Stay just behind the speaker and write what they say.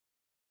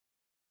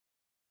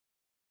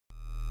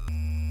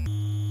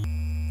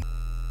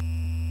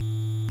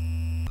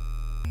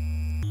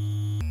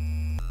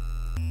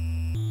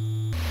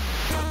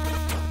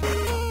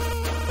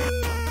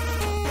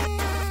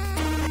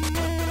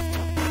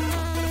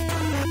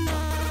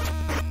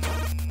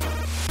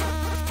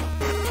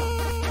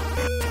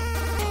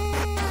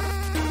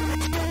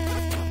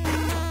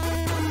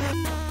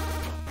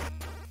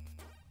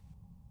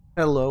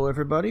Hello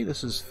everybody,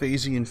 this is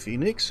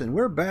PhazeonPhoenix, and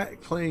we're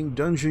back playing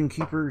Dungeon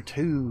Keeper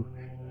 2.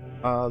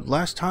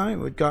 Last time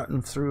we'd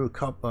gotten through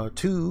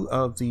two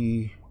of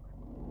the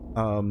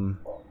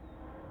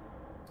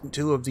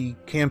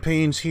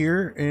campaigns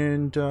here,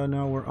 and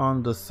now we're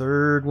on the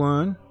third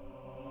one,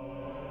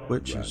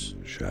 which is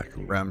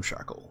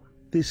Ramshackle.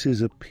 This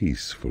is a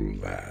peaceful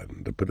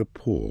land, but a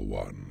poor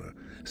one,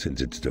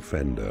 since its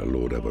defender,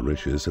 Lord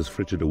Avaricious, has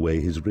frittered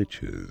away his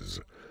riches.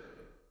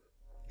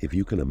 If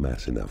you can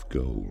amass enough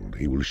gold,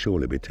 he will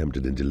surely be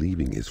tempted into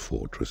leaving his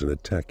fortress and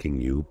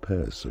attacking you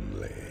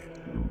personally.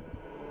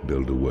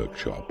 Build a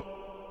workshop,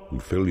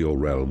 and fill your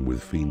realm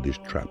with fiendish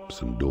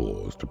traps and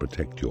doors to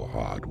protect your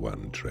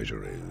hard-won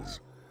treasuries.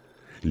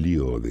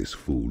 Lure this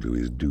fool to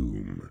his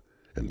doom,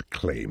 and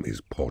claim his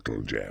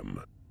portal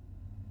gem.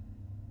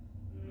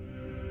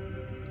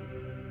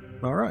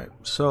 Alright,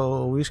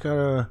 so we just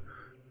gotta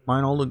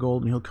mine all the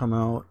gold and he'll come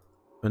out,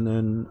 and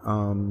then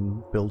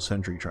build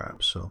sentry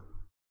traps, so...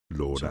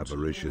 Lord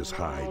Avaricious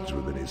hides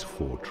within his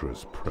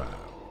fortress proud.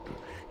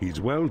 He's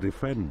well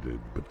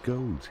defended, but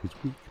gold's his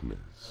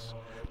weakness.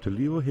 To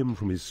lure him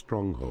from his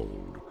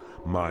stronghold,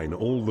 mine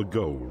all the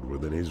gold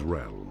within his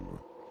realm.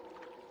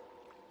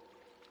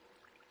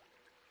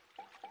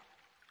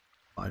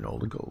 Mine all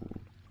the gold.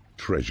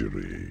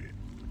 Treasury.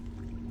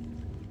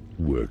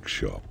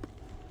 Workshop.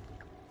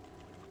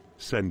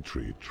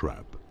 Sentry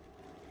trap.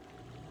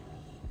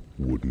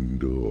 Wooden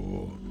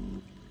door.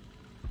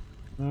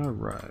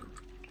 Alright.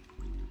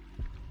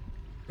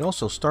 You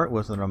also start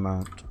with an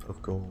amount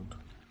of gold.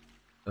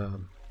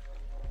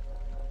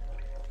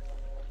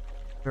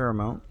 Fair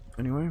amount,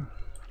 anyway.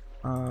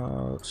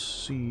 Let's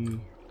see.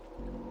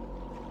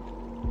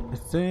 I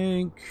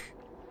think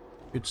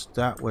it's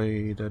that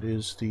way that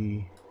is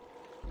the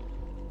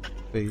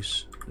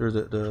base, or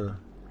the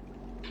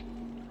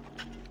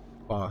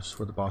boss,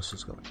 where the boss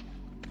is going.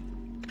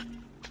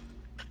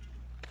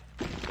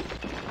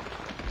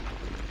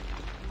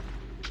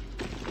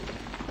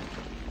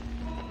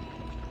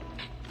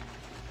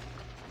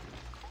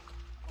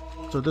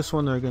 So this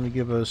one, they're going to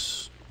give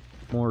us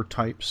more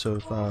types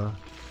of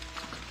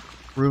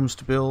rooms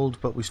to build,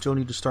 but we still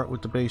need to start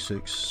with the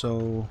basics.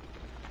 So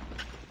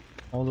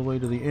all the way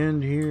to the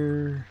end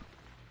here,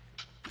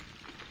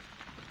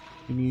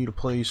 you need a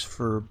place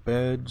for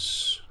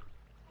beds.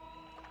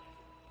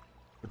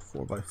 But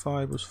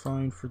 4x5 was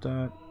fine for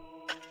that.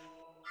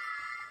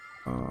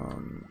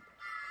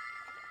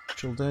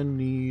 She'll then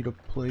need a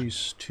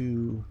place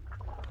to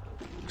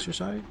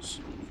exercise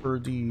for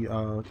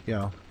the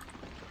yeah.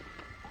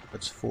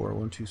 That's 4.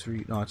 1, 2,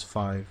 3. No, it's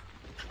 5.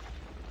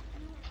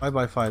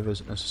 5x5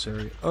 isn't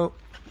necessary. Oh!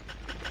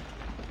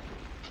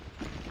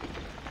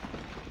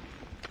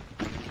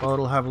 Oh,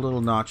 it'll have a little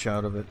notch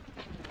out of it.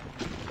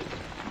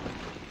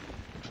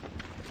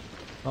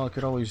 Oh, I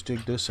could always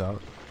dig this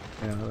out.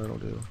 Yeah, that'll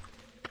do.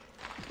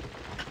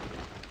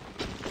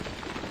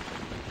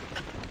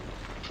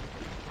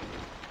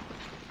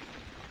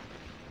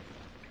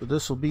 So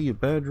this will be a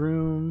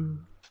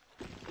bedroom.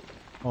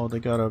 Oh, they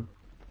gotta...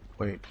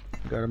 Wait.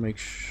 Gotta make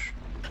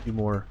few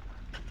more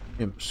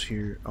imps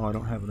here. Oh, I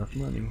don't have enough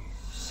money.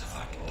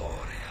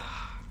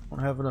 Don't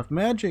have enough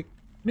magic.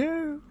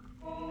 No.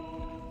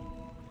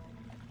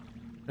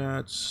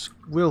 That's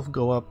will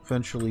go up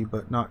eventually,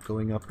 but not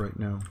going up right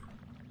now.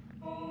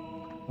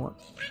 I want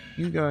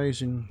you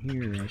guys in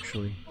here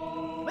actually.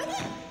 Come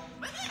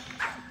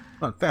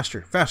on,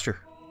 faster,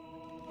 faster.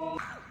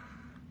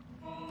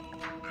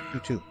 You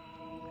too.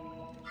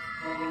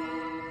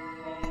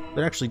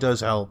 That actually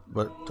does help,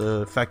 but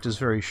the effect is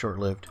very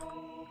short-lived.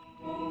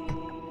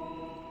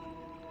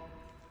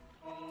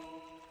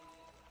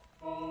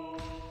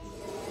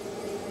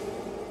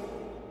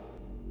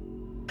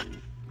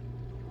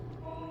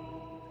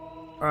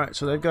 Alright,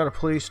 so they've got a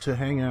place to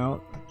hang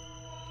out.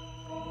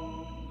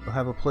 They'll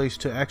have a place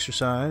to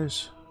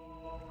exercise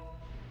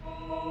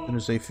as soon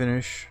as they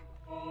finish.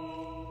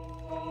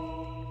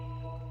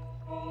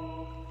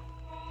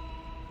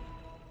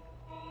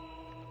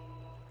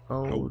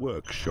 A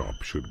workshop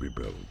should be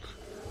built,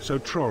 so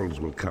trolls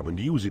will come and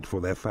use it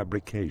for their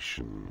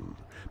fabrication,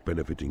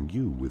 benefiting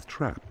you with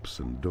traps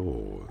and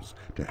doors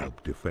to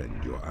help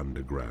defend your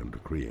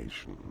underground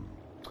creation.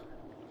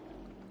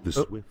 The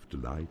swift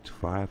light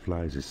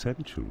Firefly's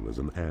essential as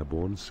an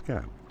airborne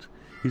scout.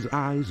 His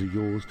eyes are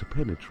yours to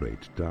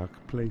penetrate dark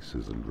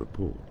places and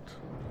report.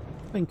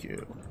 Thank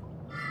you.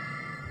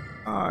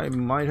 I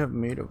might have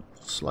made a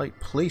slight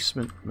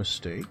placement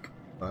mistake,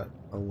 but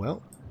oh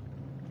well.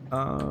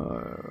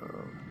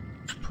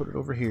 Put it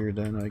over here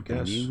then, I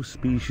guess. A new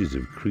species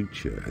of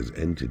creature has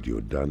entered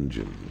your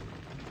dungeon.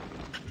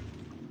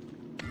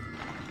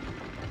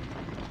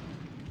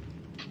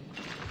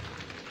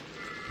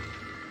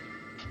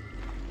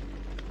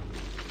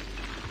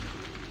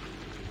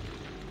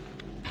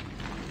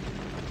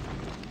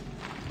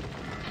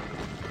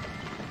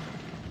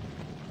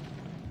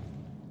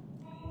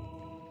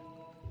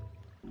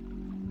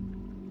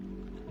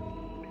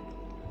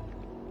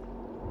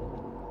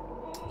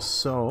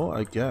 So,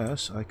 I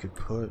guess I could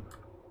put...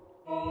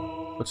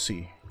 Let's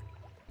see.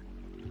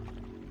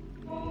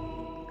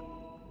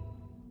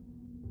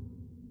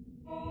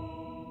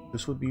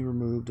 This would be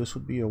removed, this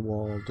would be a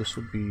wall, this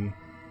would be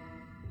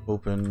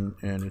open,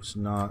 and it's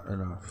not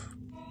enough.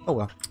 Oh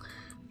well.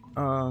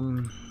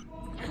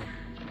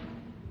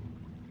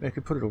 I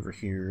could put it over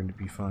here and it'd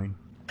be fine.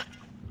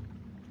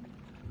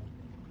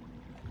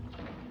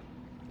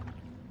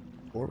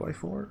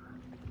 4x4?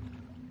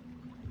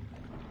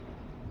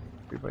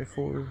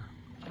 3x4?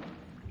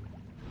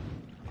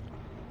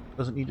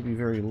 Doesn't need to be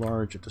very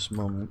large at this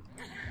moment.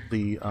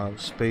 The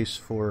space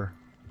for...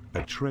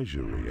 A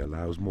treasury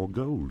allows more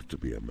gold to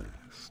be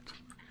amassed.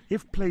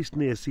 If placed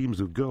near seams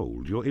of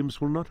gold, your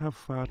imps will not have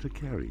far to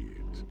carry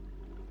it.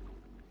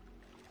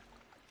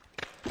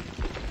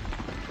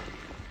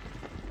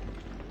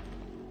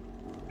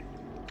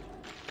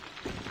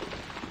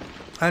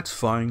 That's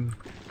fine.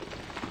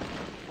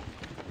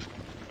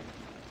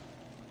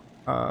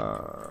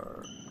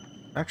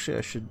 Actually,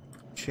 I should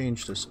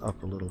change this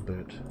up a little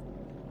bit.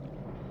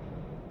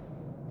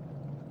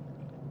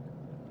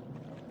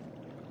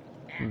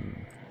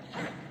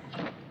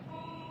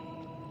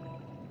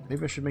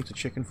 Maybe I should make the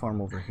chicken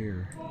farm over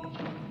here.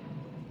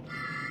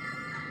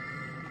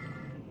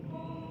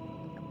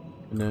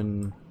 And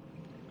then...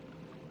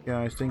 yeah,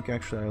 I think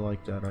actually I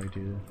like that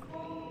idea.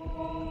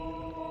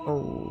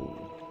 Oh...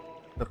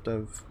 except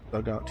I've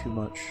dug out too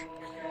much.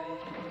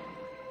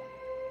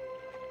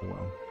 Oh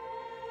well.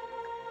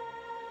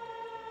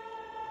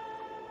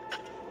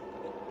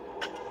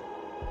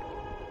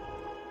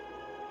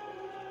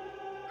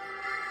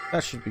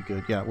 That should be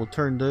good. Yeah, we'll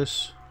turn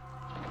this.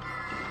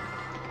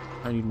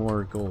 I need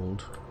more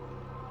gold.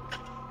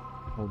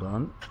 Hold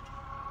on.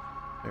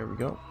 There we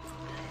go.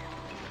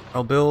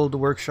 I'll build the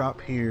workshop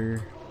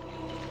here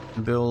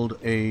and build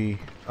a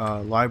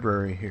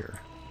library here.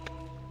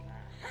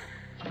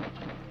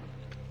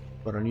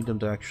 But I need them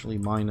to actually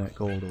mine that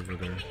gold over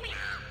there.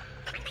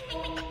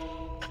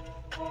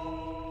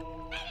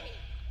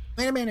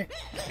 Wait a minute!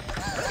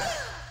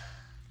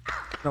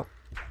 No.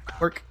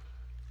 Work!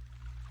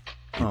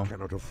 You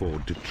cannot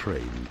afford to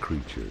train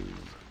creatures.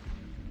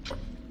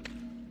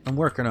 I'm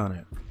working on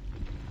it.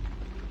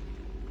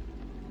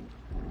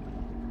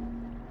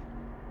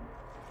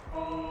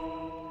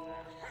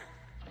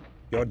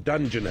 Your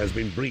dungeon has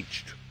been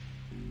breached.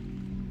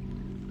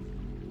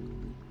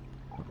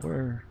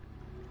 Where?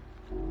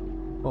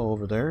 Oh,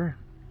 over there?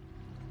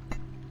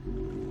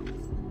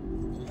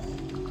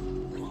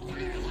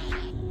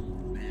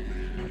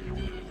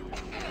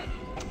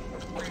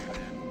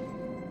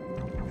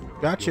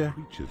 Gotcha. Your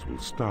creatures will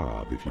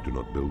starve if you do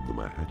not build them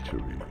a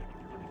hatchery.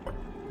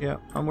 Yeah,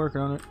 I'm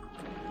working on it.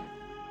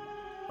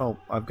 Oh,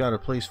 I've got a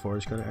place for it.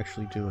 Just gotta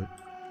actually do it.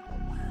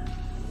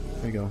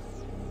 There you go.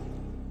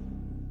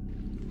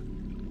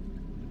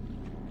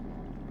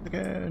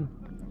 Again.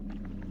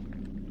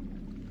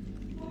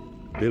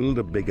 Build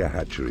a bigger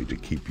hatchery to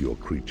keep your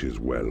creatures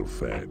well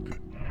fed.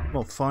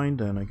 Well, fine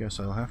then. I guess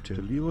I'll have to.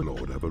 To lure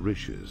Lord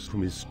Avaricious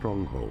from his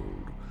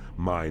stronghold,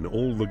 mine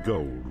all the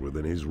gold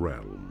within his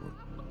realm.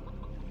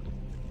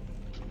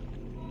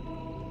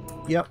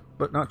 Yep,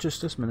 but not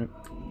just this minute.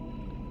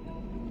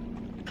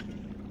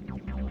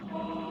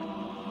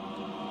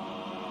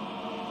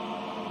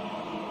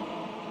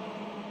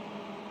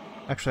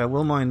 Actually, I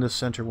will mine this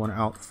center one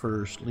out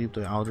first. Leave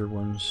the outer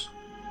ones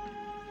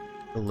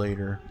for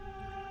later.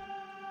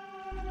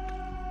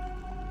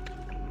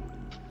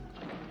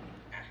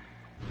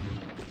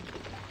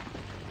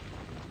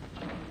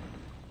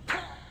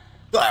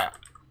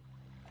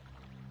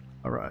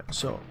 Alright,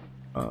 so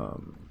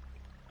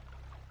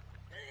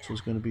this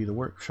was going to be the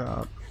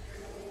workshop.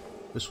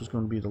 This was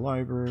going to be the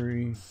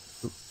library.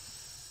 Oop.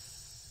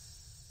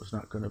 Was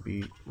not going to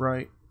be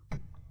right.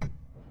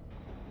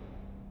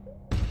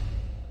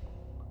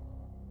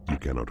 You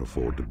cannot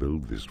afford to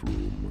build this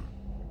room.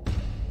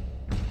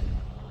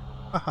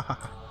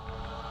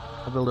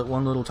 I'll build it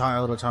one little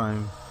tile at a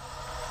time.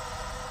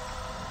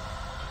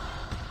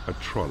 A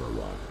troll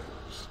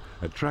arrives,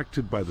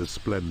 attracted by the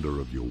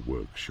splendor of your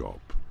workshop.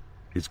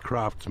 His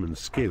craftsman's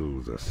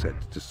skills are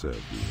set to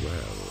serve you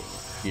well.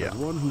 Yeah. As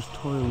one whose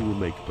toil will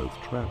make both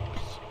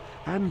traps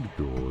and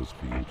doors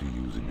for you to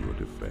use in your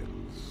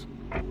defense.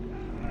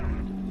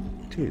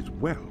 'Tis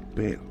well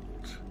built.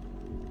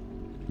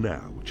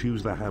 Now,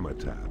 choose the hammer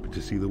tab to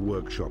see the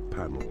workshop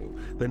panel,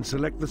 then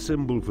select the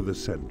symbol for the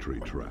sentry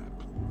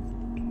trap.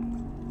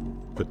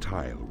 The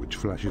tile which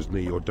flashes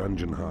near your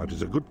dungeon heart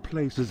is a good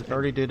place as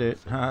Already did it.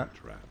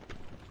 trap.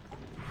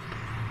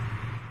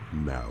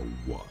 Now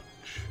watch.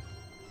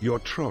 Your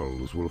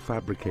trolls will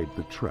fabricate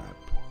the trap,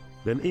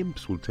 then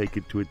imps will take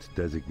it to its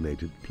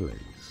designated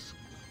place.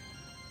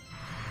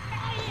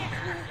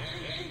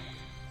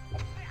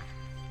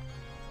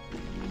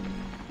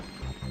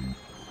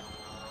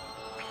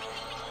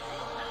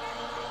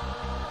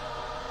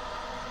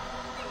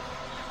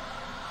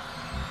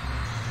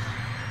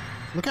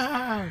 Look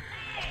out!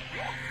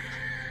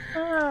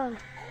 Ah.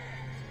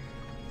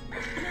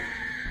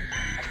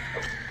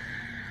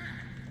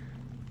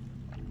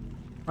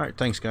 Alright,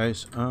 thanks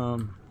guys. I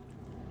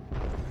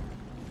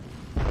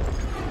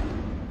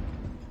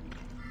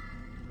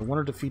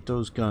want to defeat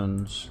those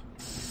guns.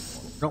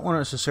 I don't want to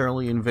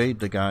necessarily invade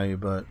the guy,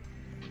 but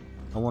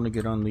I want to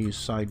get on these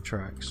side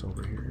tracks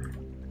over here.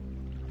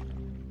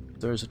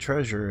 There's a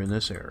treasure in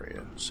this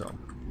area, so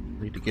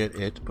I need to get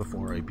it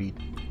before I beat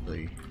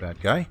the bad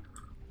guy.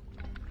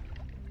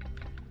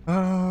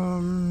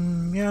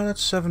 Yeah,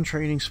 that's 7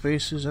 trading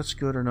spaces. That's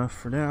good enough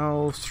for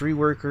now. 3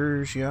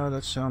 workers. Yeah,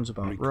 that sounds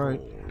about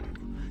right.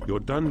 Your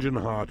dungeon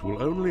heart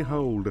will only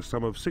hold a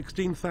sum of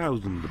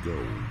 16,000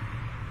 gold.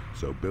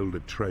 So build a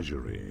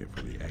treasury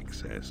for the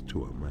excess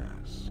to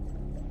amass.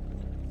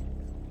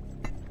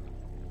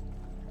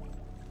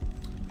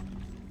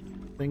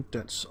 I think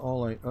that's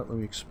all I... let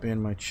me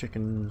expand my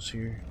chickens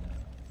here.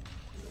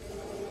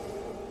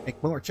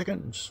 Make more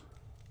chickens.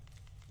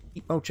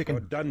 Eat more chicken.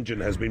 Your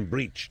dungeon has been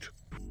breached.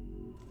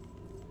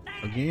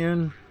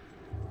 Again?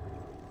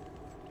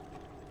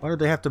 Why did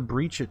they have to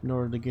breach it in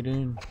order to get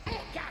in?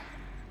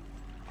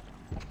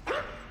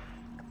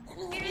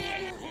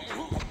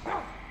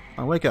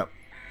 Oh, wake up.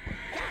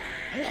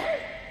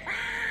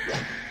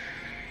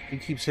 He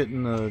keeps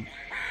hitting the...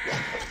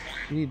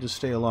 You need to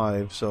stay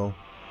alive, so...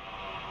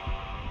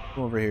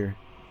 Come over here.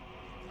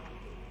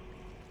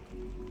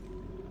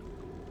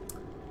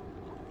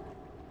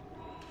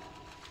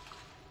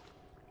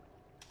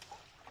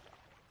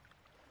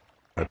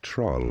 A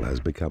troll has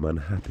become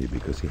unhappy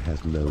because he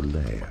has no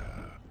lair.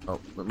 Oh,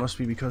 it must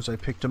be because I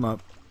picked him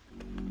up.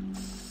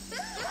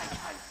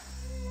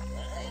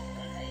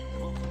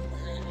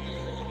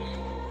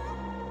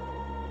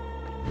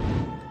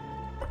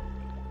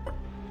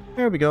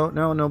 There we go.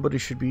 Now nobody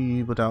should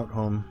be without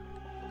home.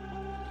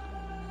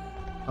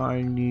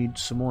 I need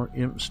some more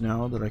imps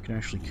now that I can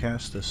actually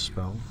cast this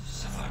spell.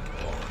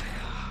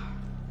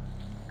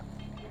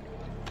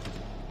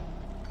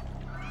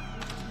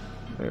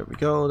 There we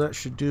go. That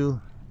should do.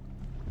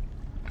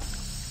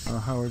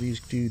 How are these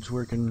dudes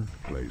working?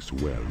 Place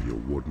well your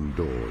wooden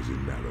doors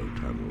in narrow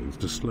tunnels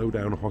to slow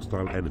down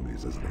hostile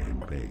enemies as they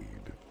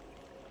invade.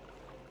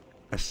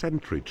 A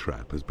sentry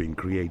trap has been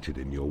created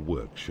in your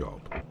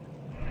workshop.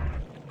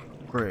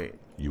 Great.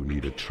 You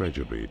need a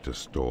treasury to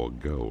store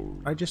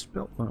gold. I just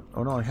built one.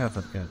 Oh no, I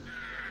haven't yet.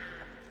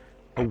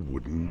 A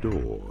wooden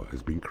door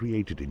has been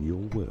created in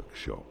your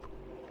workshop.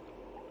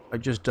 I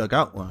just dug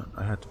out one.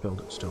 I had to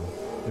build it still.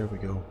 There we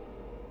go.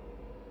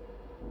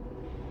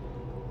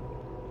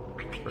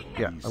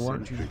 Yeah, These I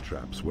wanted you to... sentry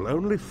traps will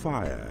only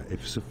fire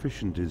if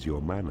sufficient is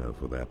your mana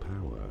for their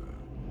power.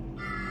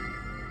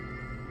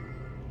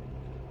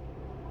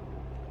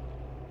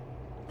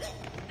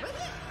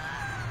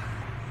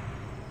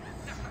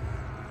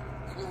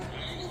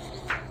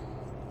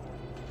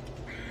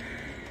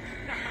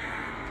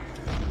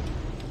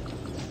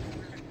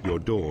 Your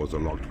doors are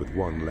locked with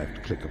one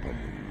left click upon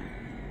them.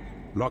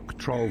 Lock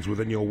trolls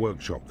within your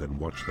workshop, then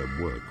watch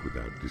them work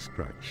without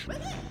distraction.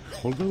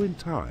 Although in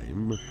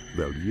time,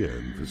 they'll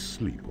yearn for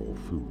sleep or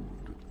food.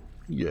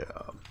 Yeah.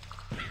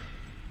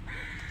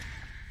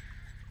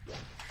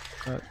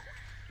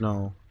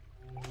 No.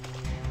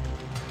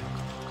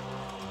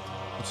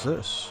 What's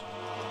this?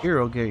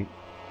 Hero Gate.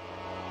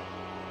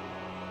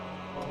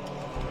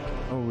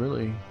 Oh,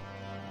 really?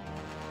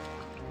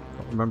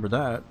 Don't remember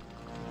that.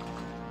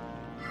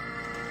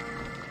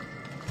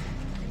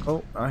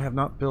 Oh, I have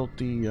not built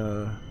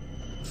the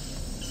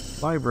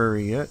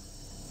library yet.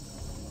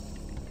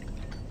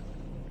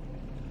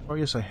 Oh,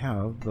 yes, I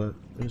have, but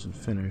it isn't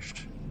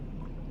finished.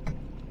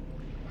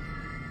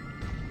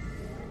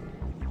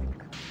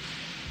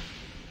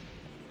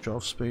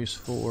 Shelf space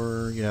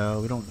for... yeah,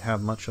 we don't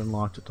have much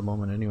unlocked at the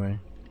moment anyway.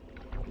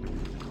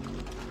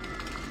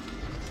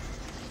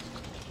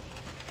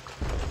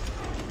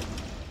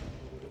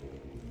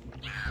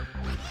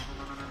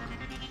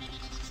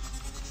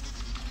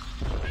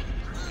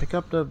 Pick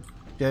up the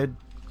dead...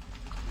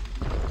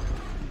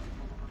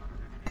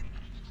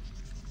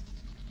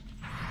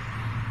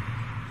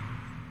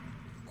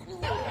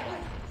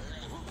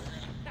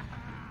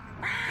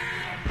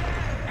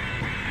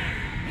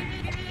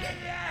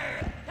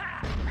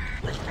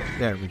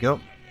 There we go.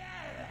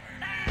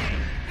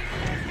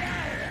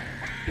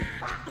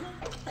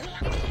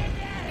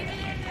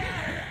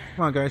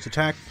 Come on, guys,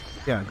 attack.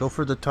 Yeah, go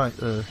for the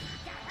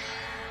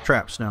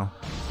traps now.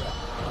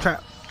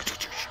 Trap.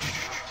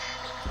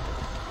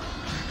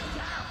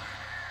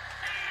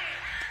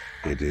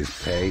 It is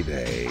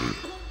payday.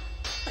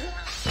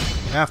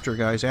 After,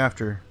 guys,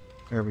 after.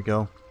 There we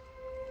go.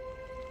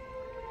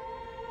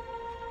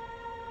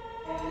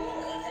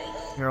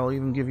 Here, I'll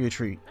even give you a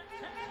treat.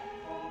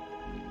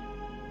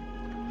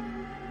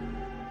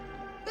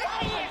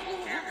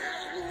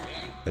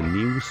 A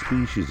new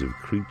species of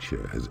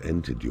creature has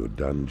entered your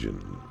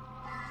dungeon.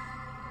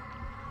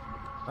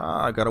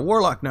 Ah, I got a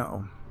warlock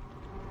now.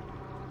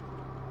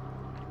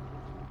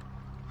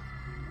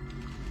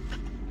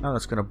 Now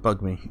that's gonna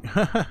bug me.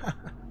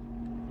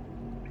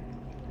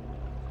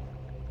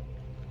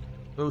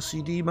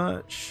 OCD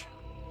much?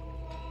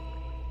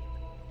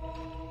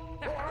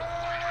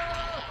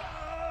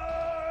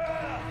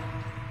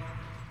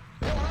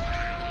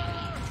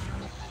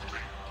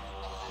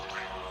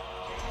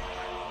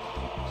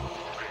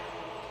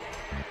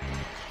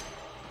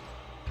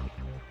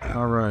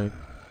 Alright.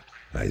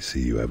 I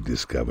see you have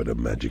discovered a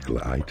magical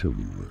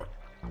item.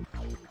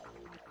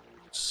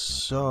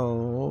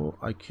 So,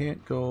 I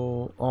can't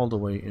go all the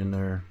way in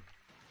there.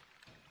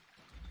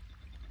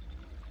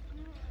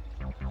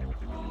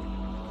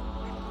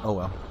 Oh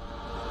well.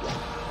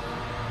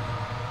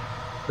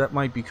 That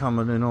might become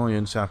an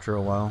annoyance after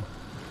a while.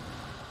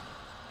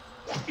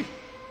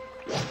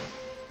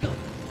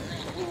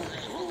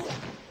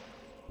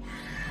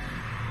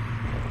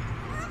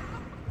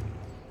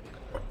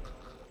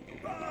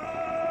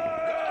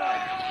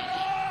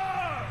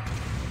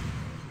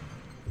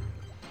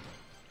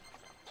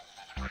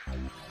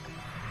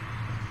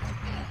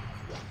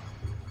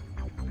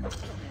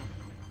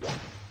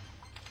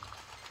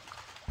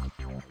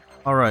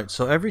 Alright,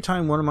 so every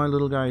time one of my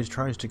little guys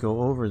tries to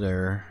go over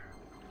there,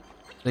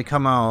 they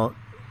come out,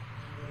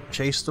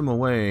 chase them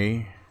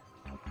away.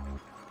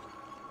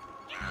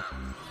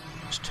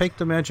 Just take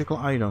the magical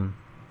item.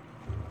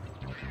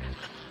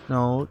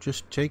 No,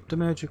 just take the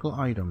magical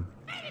item.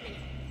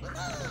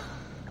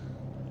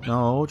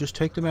 No, just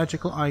take the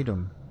magical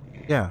item.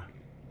 Yeah.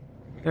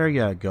 There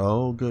you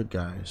go. Good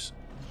guys.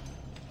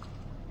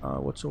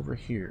 What's over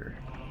here?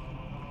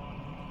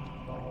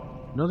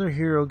 Another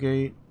hero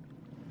gate.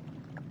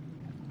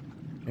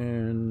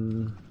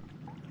 And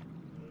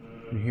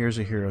here's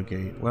a hero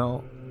gate.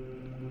 Well,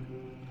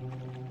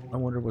 I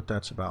wonder what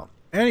that's about.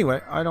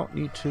 Anyway, I don't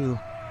need to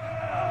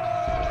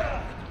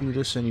do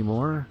this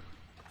anymore.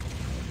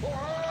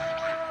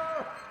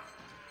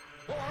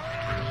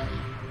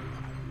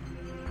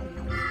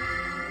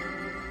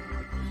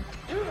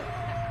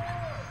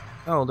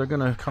 Oh, they're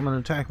gonna come and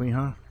attack me,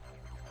 huh?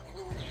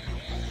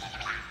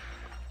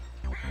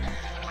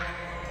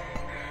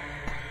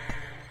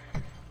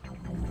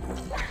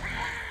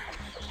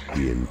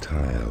 The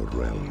entire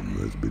realm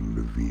has been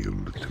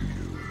revealed to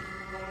you.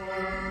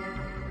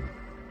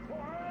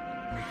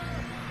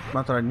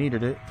 Not that I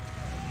needed it.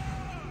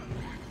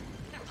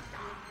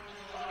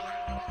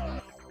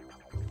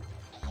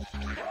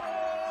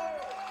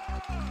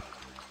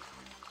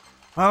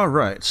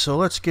 Alright, so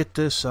let's get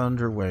this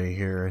underway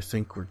here. I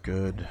think we're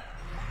good.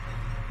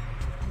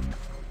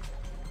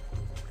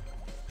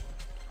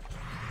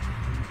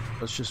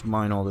 Let's just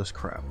mine all this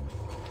crap.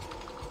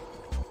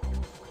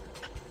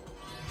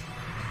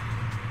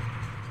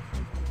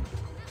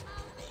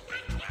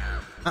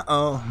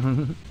 Uh-oh.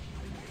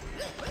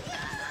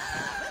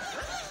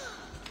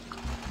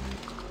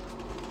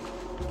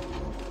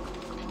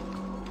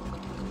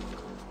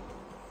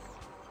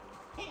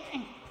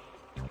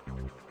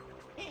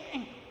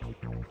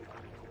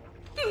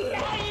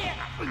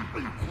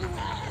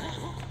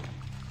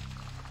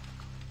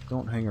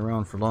 Don't hang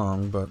around for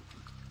long, but...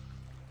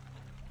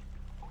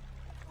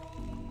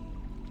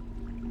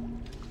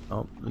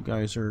 Oh, the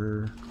guys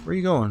are... Where are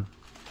you going?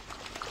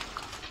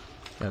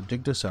 Yeah,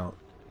 dig this out.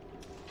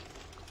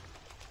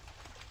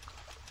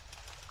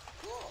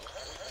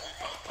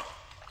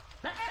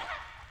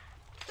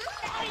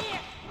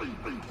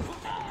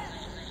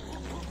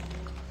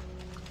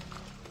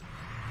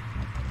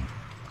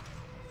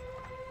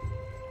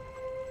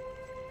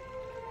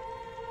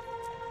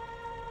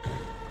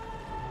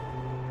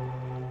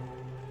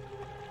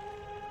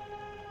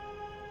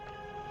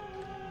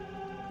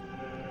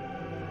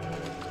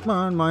 Come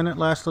on, mine it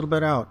last little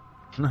bit out.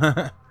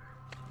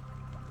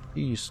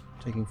 He's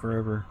taking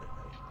forever.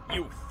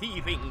 You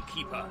thieving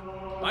keeper!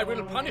 I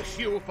will punish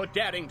you for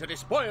daring to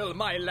despoil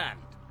my land!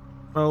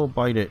 Oh,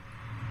 bite it.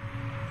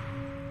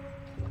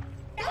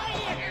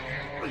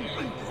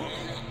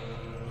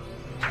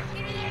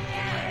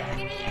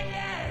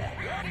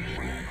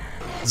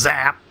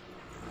 Zap!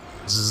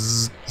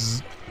 Zzz,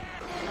 zzz,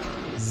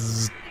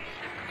 zzz.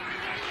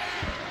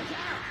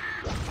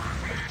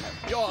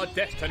 Your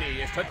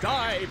destiny is to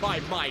die by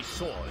my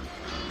sword!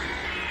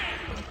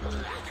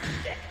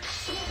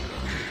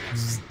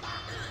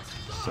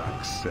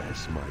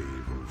 Success, my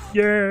evil friend.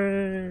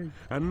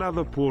 Yay!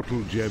 Another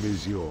portal gem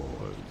is yours.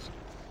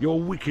 Your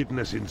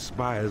wickedness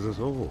inspires us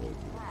all.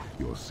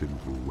 Your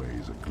sinful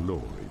ways a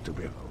glory to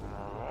behold.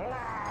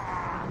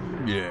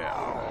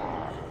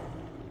 Yeah.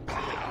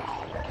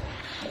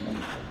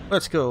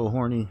 Let's go,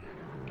 horny.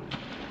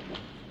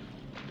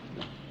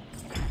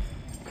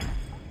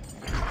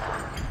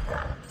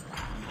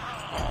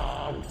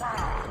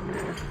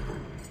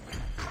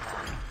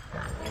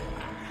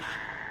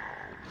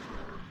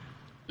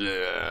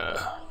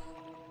 Yeah.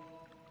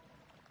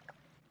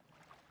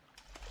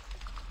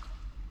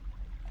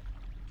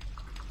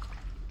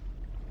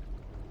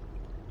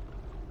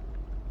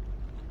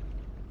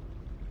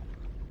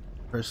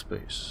 Press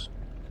space.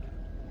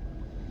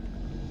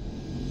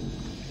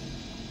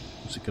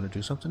 Is it going to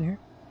do something here?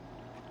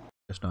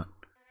 Guess not.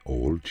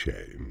 All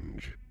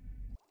change.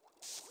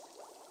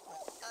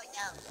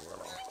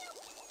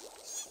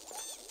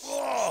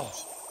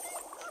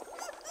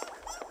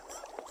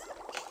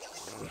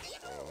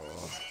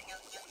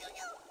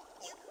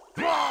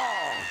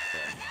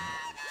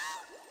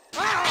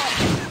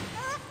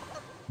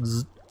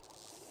 Zzz.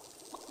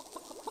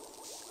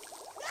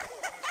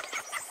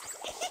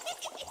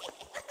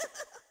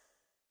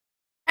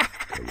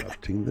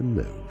 Corrupting the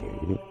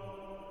noble.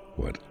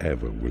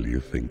 Whatever will you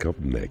think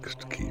of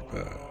next,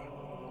 Keeper?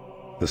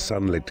 The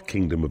sunlit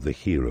kingdom of the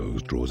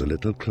heroes draws a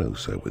little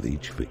closer with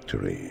each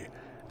victory,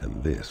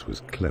 and this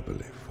was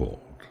cleverly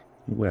fought.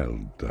 Well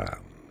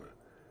done.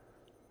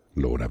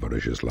 Lord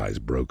Avaricious lies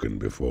broken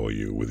before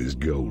you with his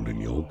gold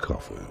in your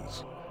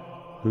coffers.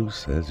 Who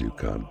says you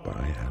can't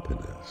buy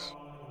happiness?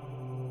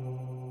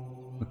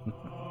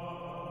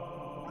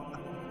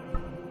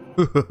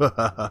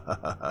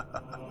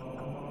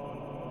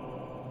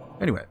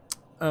 Anyway,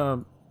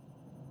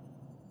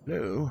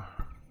 no.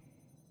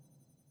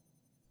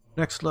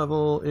 Next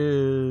level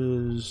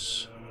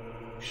is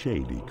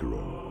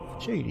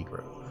Shadygrove.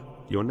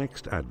 Shadygrove. Your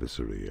next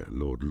adversary,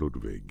 Lord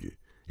Ludwig,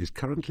 is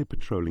currently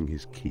patrolling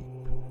his keep,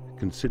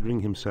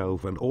 considering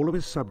himself and all of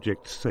his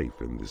subjects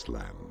safe in this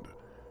land.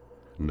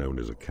 Known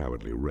as a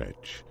cowardly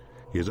wretch,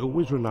 he has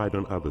always relied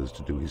on others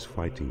to do his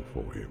fighting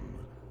for him.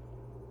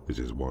 This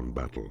is one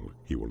battle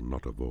he will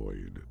not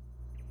avoid.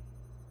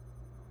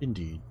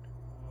 Indeed.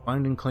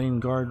 Find and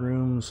claim guard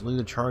rooms, lead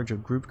a charge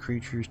of group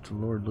creatures to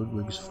Lord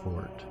Ludwig's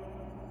fort.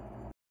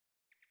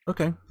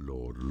 Okay.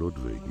 Lord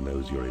Ludwig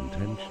knows your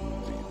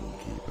intentions, Evil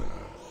Keeper.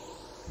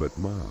 But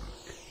mark,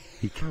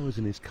 he cowers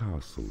in his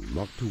castle,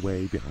 locked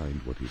away behind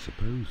what he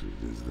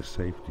supposes is the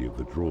safety of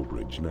the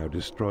drawbridge now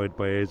destroyed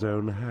by his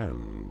own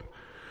hand.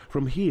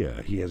 From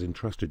here he has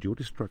entrusted your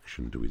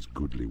destruction to his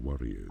goodly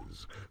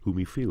warriors, whom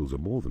he feels are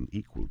more than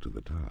equal to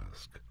the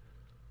task.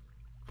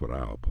 For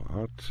our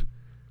part,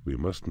 we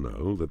must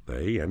know that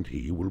they and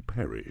he will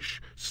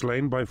perish,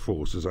 slain by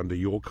forces under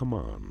your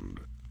command.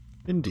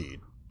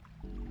 Indeed.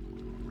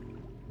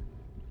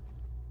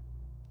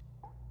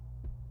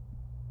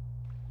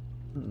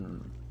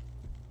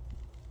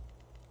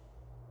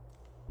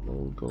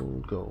 Gold,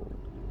 gold, gold.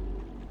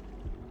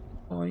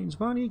 Coins,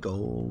 money,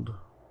 gold.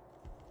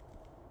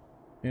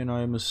 And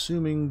I'm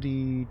assuming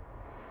the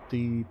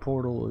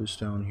portal is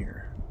down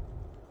here.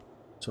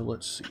 So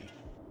let's see.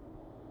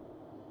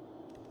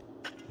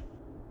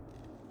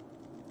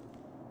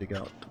 Dig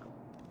out.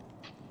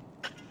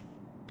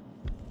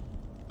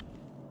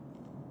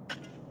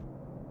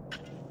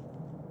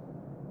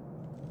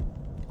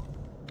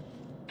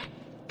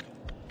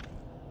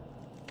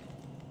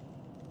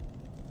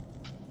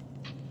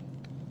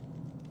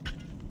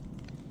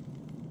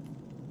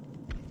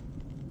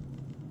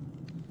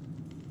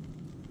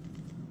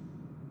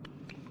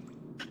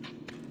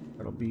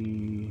 That'll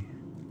be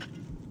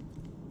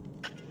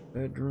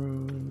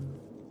bedroom.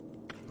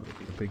 That'll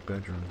be the big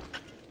bedroom.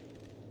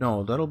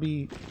 No, that'll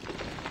be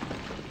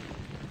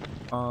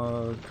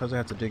because I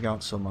have to dig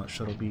out so much.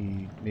 That'll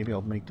be, maybe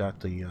I'll make that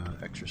the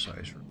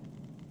exercise room.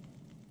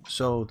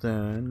 So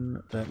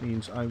then that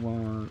means I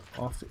want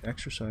off the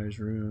exercise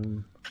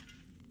room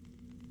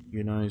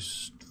a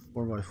nice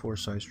 4x4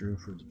 size room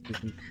for the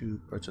chicken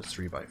coop. Or it's a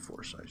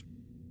 3x4 size.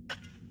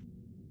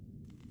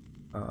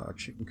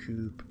 Chicken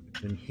coop.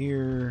 And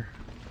here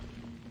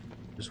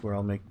is where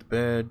I'll make the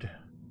bed.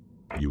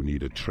 You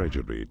need a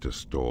treasury to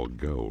store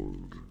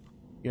gold.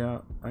 Yeah,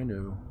 I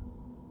know.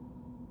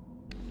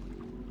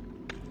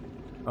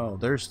 Oh,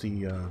 there's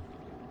the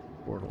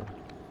portal.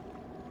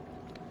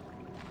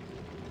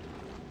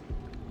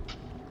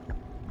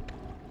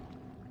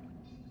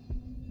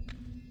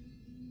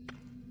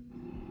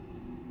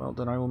 Well,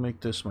 then I will make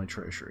this my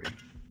treasury.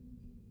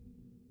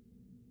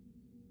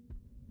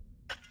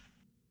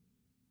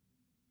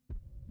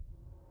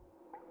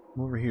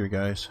 Come over here,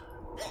 guys.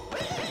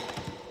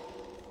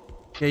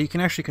 Yeah, you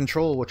can actually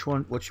control what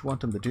you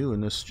want them to do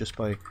in this just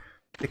by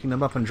picking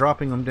them up and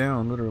dropping them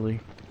down, literally.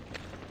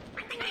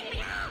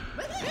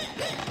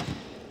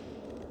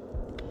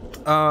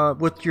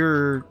 With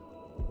your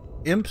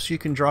imps, you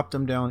can drop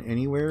them down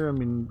anywhere. I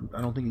mean,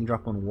 I don't think you can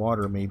drop on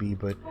water, maybe,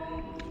 but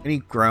any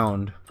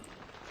ground,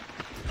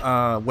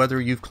 whether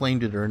you've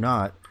claimed it or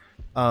not.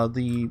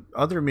 The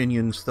other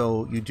minions,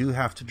 though, you do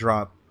have to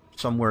drop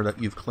somewhere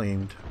that you've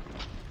claimed.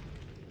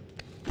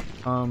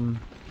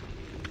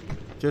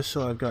 Just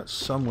so I've got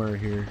somewhere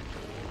here.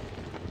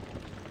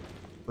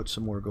 Put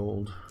some more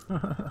gold.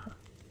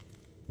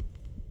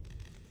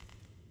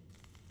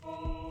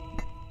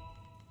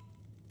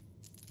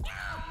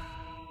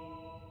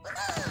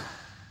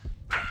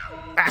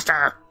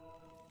 Faster!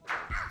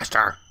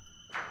 Faster!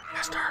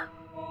 Faster!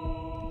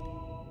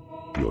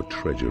 Your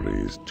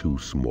treasury is too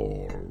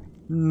small.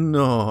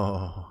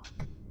 No.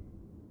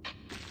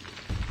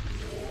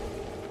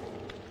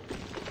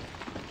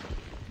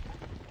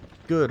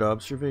 Good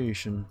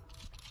observation.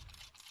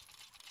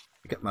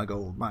 Get my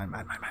gold. Mine,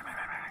 mine, mine, mine, mine,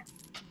 mine.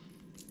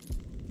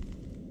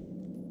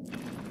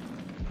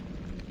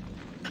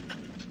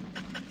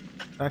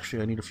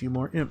 Actually, I need a few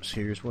more imps.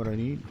 Here's what I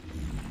need.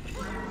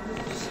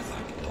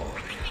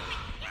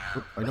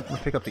 Oop, I don't want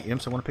to pick up the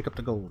imps. I want to pick up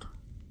the gold.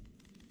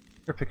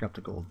 They're picking up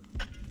the gold.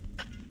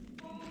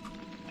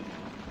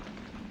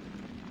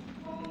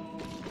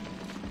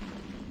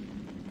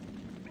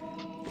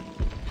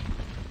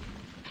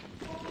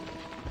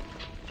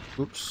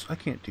 Oops, I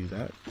can't do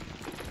that.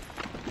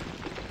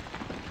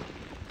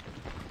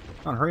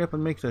 Come on, hurry up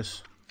and make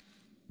this.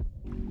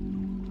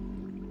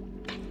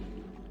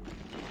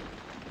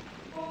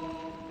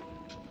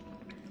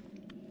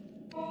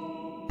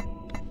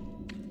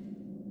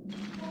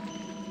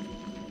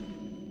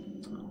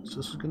 So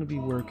this is going to be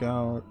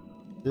workout.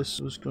 This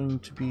was going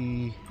to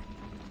be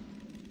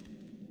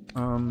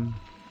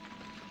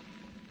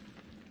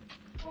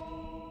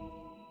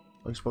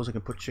I suppose I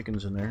can put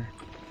chickens in there.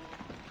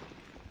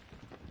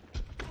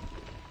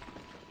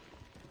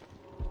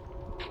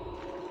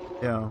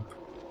 Yeah.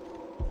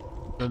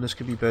 Then this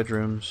could be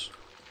bedrooms.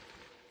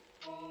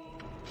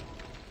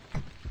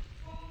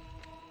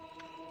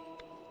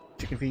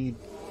 Chicken feed.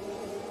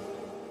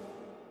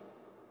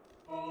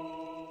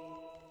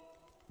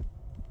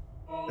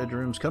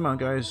 Bedrooms. Come on,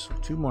 guys.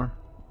 2 more.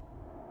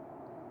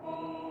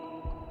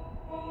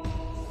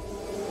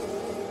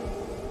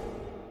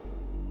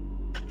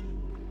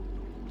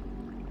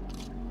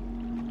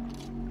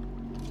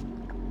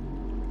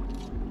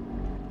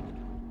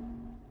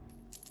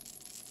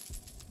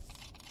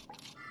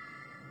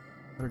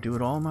 Gotta do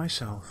it all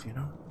myself, you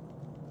know?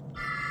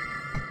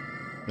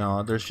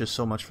 No, there's just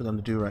so much for them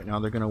to do right now.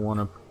 They're gonna want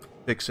to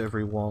fix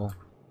every wall.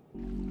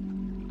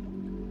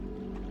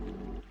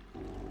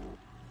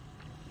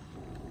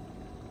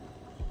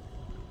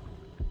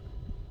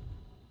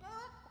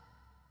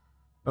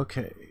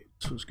 Okay,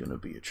 this was gonna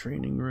be a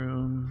training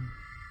room.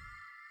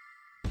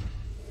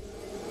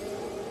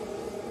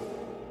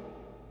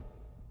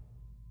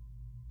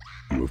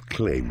 You have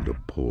claimed a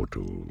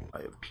portal.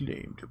 I have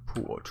claimed a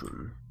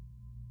portal.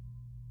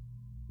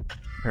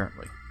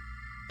 Apparently.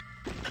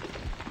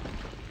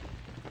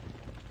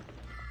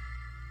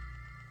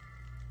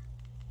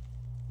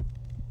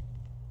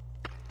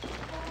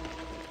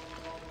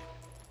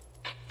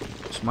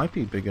 This might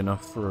be big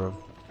enough for a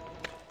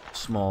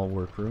small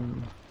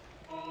workroom.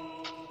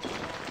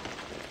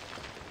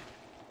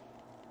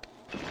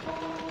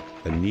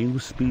 A new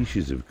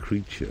species of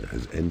creature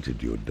has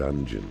entered your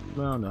dungeon.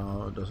 Well,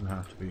 no, it doesn't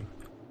have to be.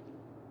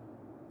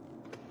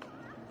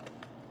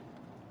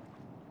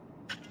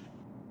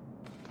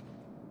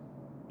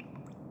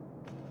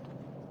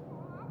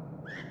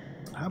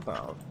 How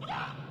about...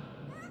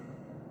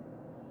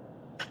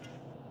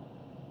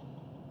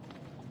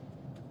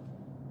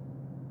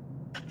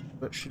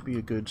 That should be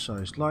a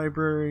good-sized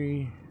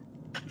library.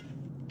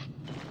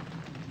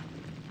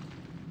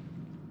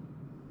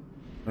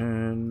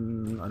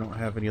 And I don't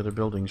have any other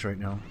buildings right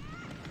now.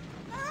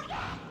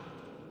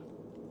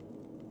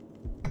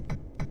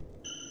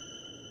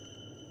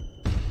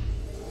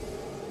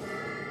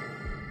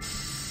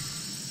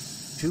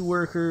 Two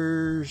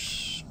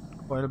workers,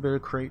 quite a bit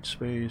of crate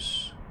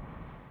space.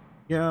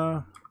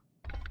 Yeah,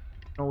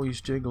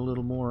 always dig a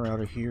little more out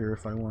of here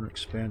if I want to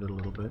expand it a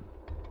little bit.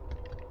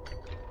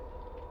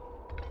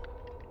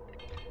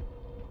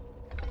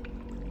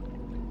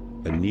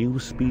 A new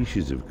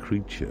species of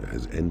creature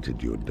has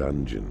entered your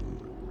dungeon.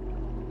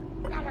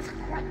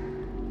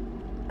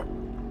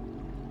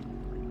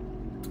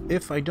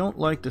 If I don't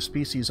like the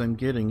species I'm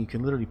getting, you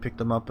can literally pick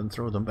them up and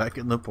throw them back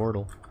in the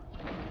portal.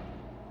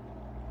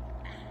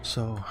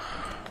 So...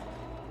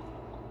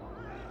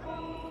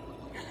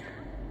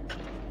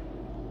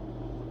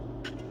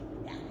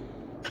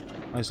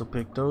 I will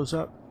pick those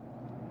up.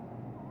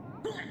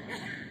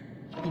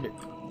 Eat it.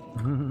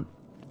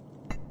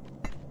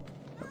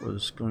 That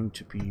was going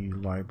to be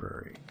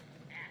library.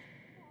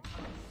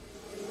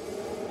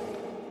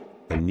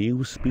 A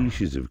new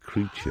species of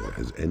creature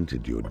has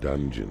entered your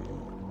dungeon.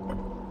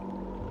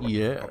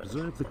 Yeah.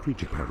 Observe the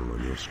creature panel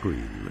on your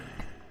screen.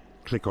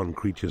 Click on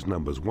creatures'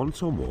 numbers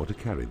once or more to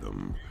carry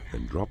them,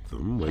 and drop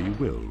them where you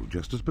will,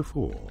 just as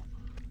before.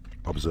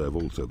 Observe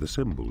also the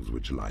symbols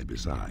which lie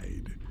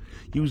beside.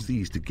 Use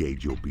these to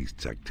gauge your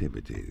beast's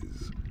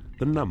activities,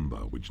 the number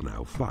which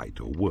now fight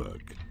or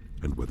work,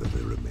 and whether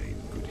they remain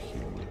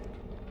good-humored.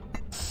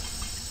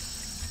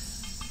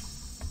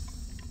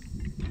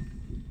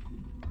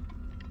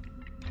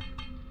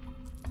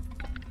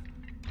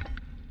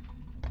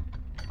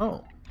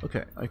 Oh,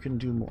 okay, I can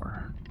do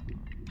more.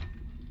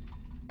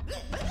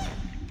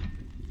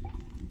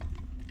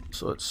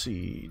 So let's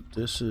see,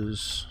 this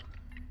is...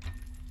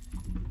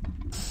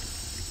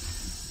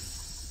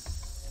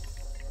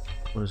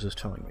 What is this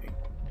telling me?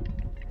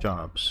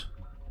 Jobs.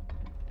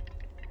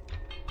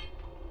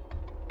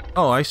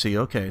 Oh, I see,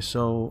 okay,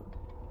 so...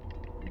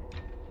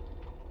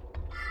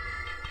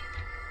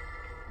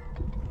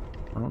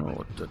 I don't know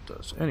what that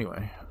does.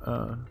 Anyway,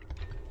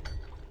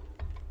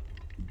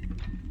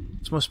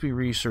 this must be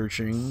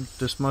researching,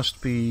 this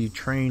must be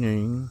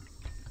training,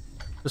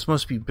 this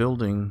must be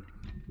building.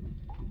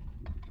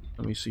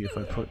 Let me see if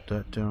I put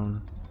that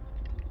down.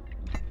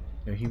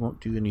 Yeah, he won't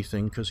do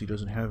anything because he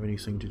doesn't have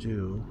anything to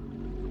do.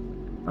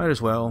 Might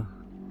as well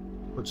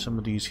put some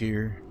of these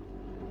here.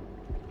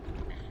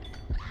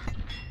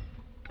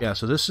 Yeah,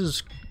 so this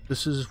is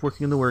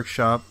working in the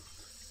workshop,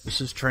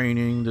 this is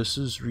training, this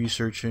is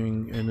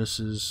researching, and this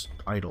is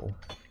idle,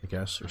 I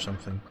guess, or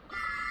something.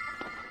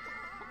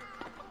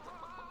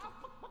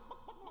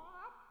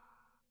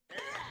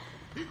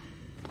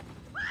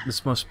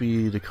 This must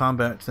be the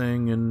combat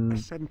thing, and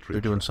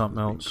they're doing something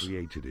else.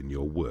 Created in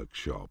your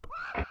workshop.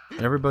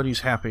 Everybody's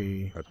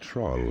happy. A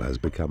troll has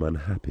become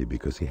unhappy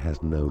because he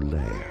has no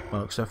lair.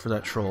 Well, except for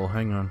that troll.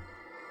 Hang on.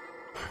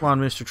 Come on,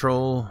 Mr.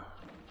 Troll.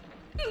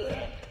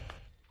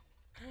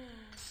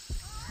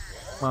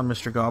 Come on,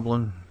 Mr.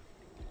 Goblin.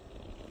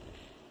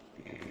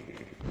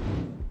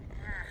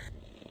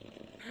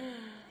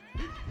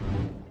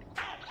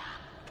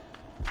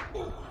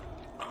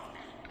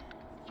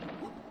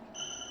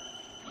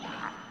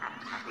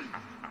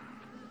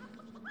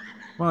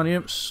 Come on,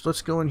 imps.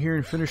 Let's go in here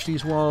and finish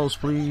these walls,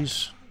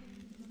 please.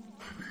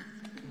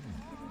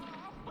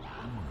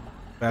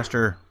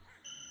 Faster.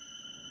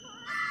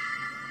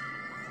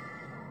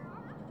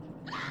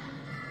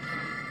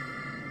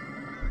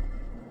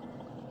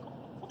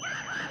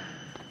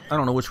 I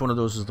don't know which one of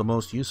those is the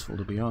most useful,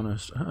 to be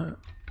honest.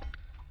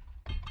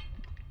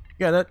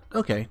 Yeah,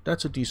 okay,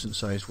 that's a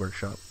decent-sized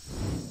workshop.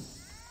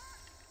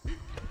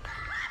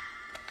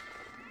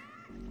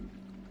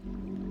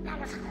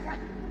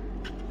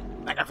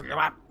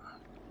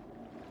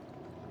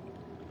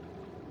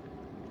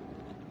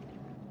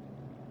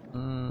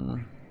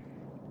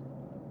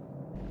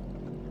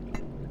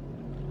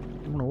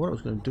 I don't know what I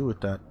was going to do with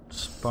that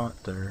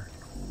spot there.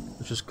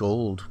 It's just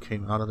gold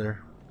came out of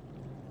there.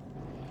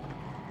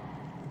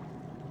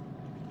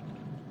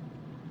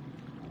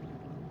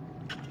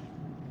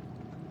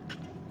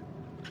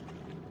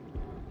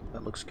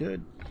 That looks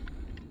good.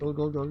 Gold,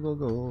 gold, gold, gold,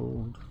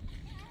 gold.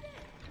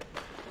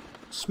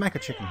 Smack a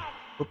chicken.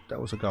 Oop, that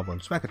was a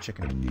goblin. Smack a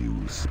chicken. A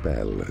new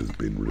spell has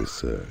been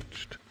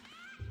researched.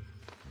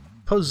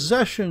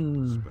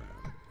 Possession!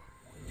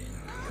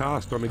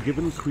 Cast on a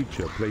given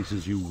creature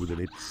places you within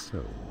its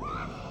soul.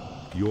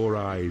 Your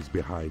eyes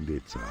behind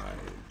its eyes.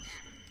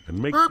 And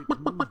makes its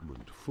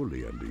movement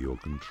fully under your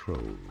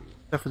control.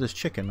 Except for this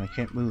chicken. I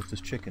can't move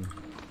this chicken.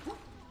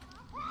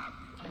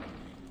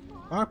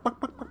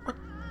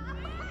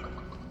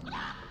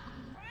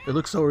 It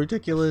looks so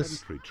ridiculous. A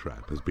sentry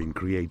trap has been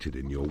created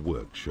in your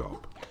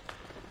workshop.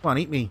 Come on,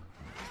 eat me.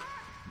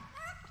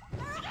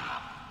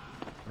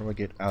 How do I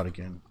get out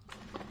again?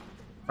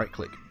 Right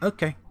click.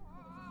 Okay.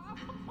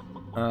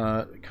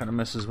 It kind of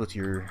messes with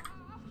your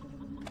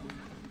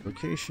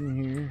location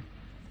here.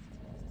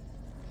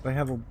 Do I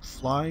have a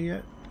fly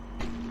yet?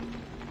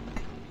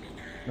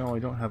 No, I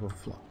don't have a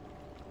fly.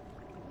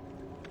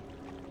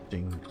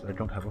 Ding, I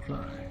don't have a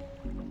fly.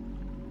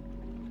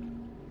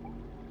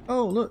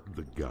 Oh, look!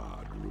 The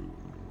guard room.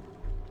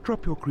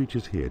 Drop your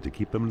creatures here to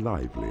keep them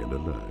lively and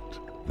alert,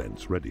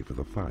 thence ready for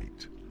the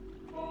fight.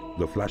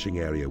 The flashing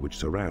area which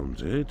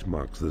surrounds it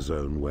marks the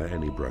zone where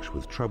any brush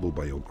with trouble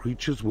by your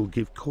creatures will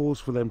give cause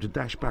for them to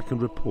dash back and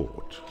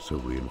report, so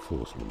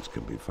reinforcements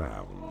can be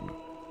found.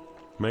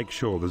 Make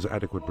sure there's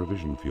adequate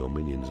provision for your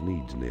minions'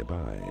 needs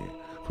nearby,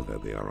 for though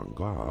they are on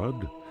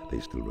guard, they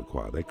still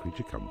require their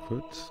creature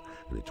comforts,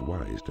 and it's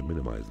wise to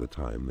minimize the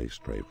time they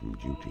stray from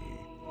duty.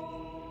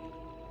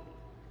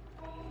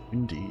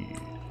 Indeed.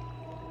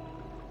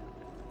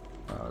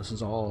 This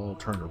is all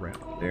turned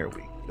around. There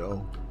we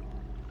go.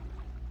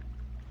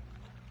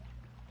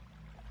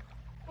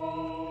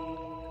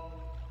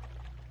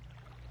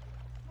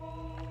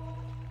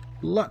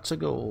 Lots of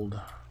gold.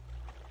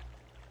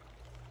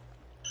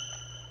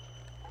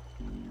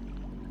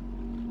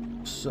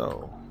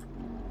 So,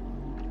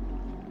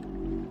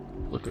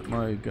 look at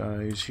my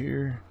guys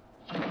here.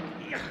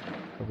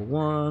 Level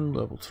 1,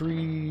 level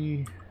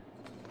 3,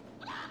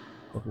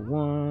 level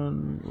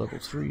 1, level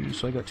 3.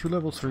 So I got 2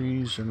 level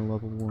 3s and a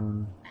level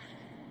 1.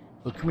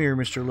 So come here,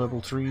 Mr.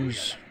 Level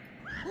 3s.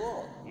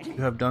 You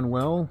have done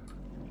well.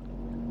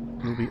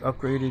 You'll be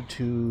upgraded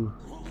to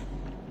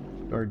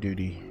guard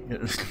duty.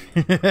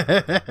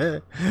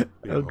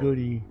 Oh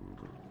goody.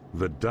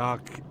 The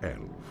Dark Elf.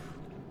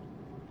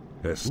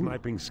 Her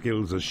sniping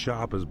skills as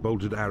sharp as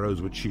bolted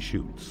arrows which she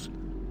shoots.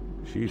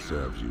 She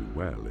serves you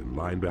well in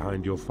line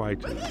behind your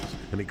fighters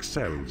and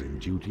excels in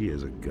duty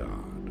as a guard.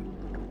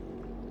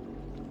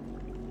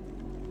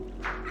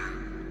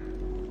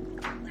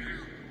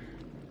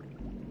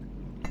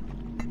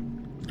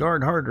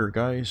 Guard harder,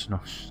 guys. No.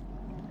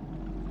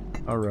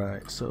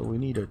 Alright, so we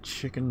need a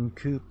chicken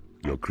coop.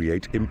 Your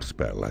Create Imp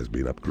spell has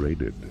been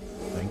upgraded.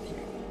 Thank you.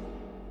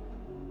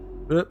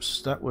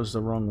 Oops, that was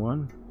the wrong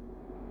one.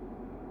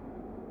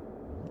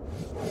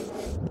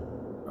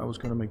 I was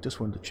going to make this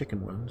one the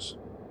chicken ones.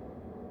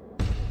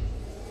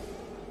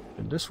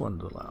 And this one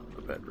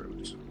the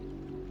bedrooms.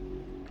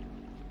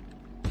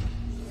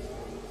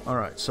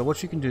 Alright, so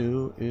what you can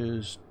do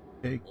is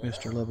take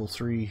Mr. Level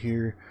 3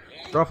 here,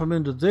 drop him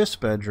into this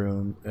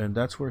bedroom, and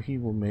that's where he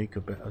will make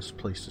a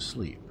place to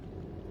sleep.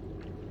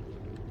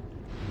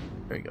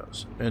 There he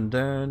goes. And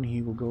then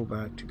he will go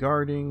back to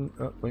guarding.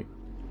 Oh, wait.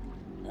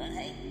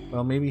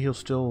 Well, maybe he'll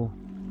still...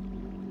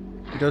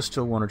 He does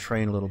still want to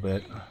train a little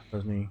bit,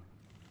 doesn't he?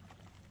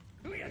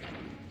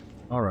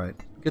 Alright.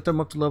 Get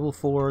them up to level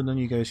 4, and then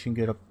you guys can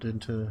get up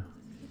into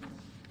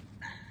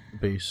the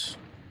base.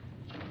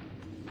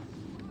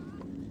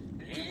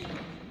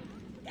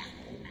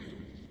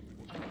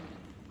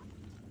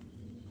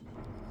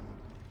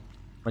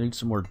 I need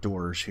some more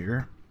doors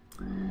here.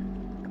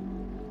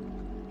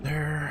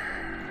 There.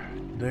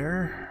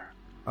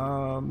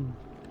 No.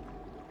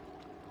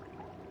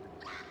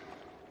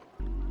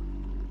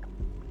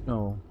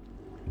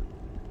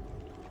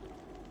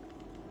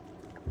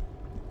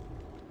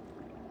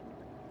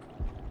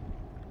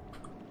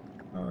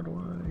 How do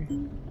I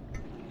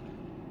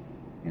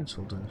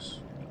cancel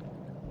this?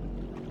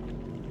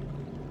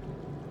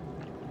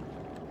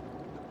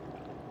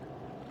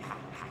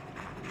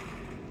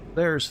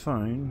 There's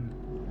fine.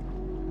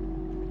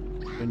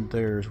 And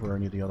there's where I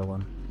need the other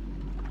one.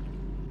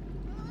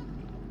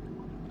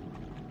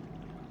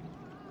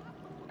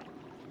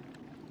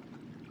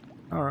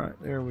 Alright,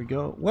 there we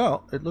go.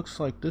 Well, it looks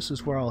like this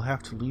is where I'll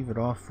have to leave it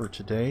off for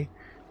today.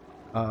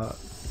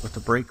 With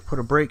the break, put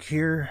a break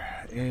here,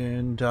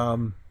 and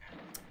so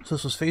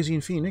this was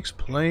PhazeonPhoenix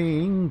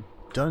playing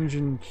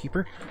Dungeon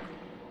Keeper,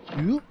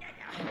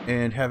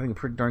 and having a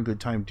pretty darn good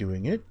time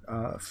doing it.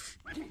 If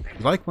you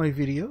like my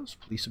videos,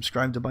 please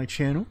subscribe to my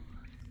channel,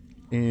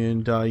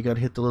 and you gotta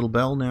hit the little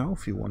bell now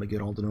if you want to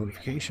get all the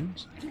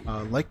notifications.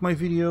 Like my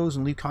videos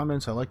and leave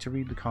comments. I like to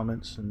read the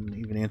comments and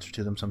even answer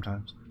to them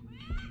sometimes.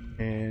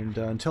 And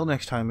until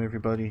next time,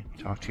 everybody,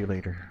 talk to you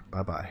later.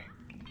 Bye-bye.